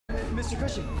Mr.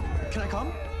 Cushing, can I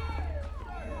come?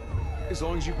 As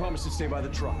long as you promise to stay by the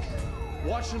truck.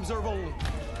 Watch and observe only.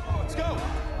 Let's go!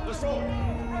 Let's roll!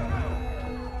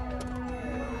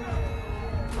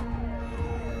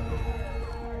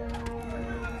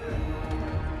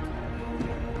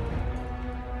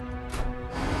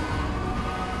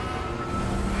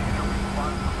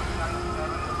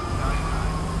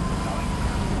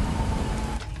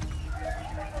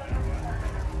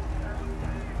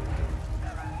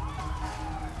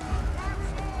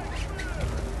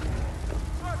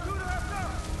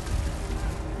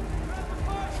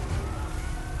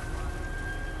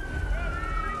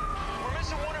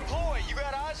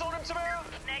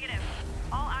 Negative.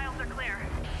 All aisles are clear.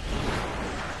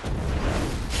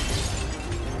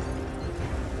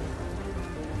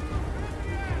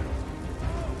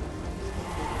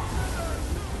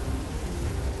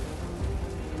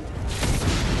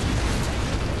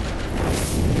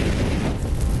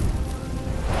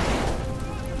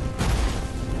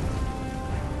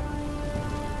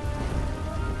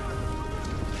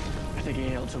 I think he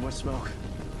inhaled too much smoke.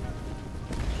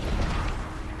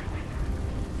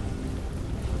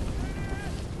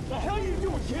 The hell are you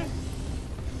doing, kid?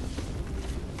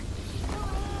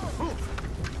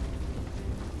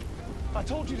 I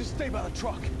told you to stay by the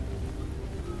truck.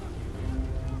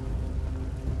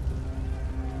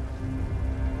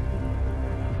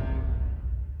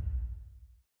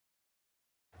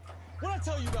 What'd I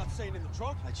tell you about staying in the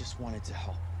truck? I just wanted to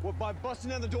help. What, by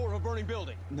busting down the door of a burning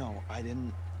building? No, I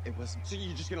didn't. It was... So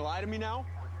you just gonna lie to me now?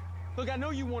 Look, I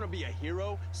know you want to be a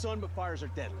hero, son, but fires are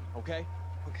deadly, okay?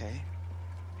 Okay.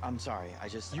 I'm sorry, I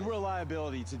just... You were a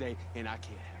liability today, and I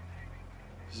can't have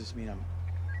that. Does this mean I'm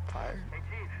fired? Hey,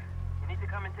 Chief. You need to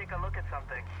come and take a look at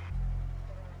something.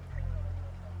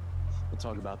 We'll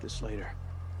talk about this later.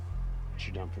 But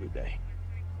you're done for the day.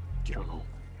 Get on home.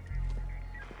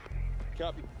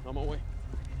 Copy. On my way.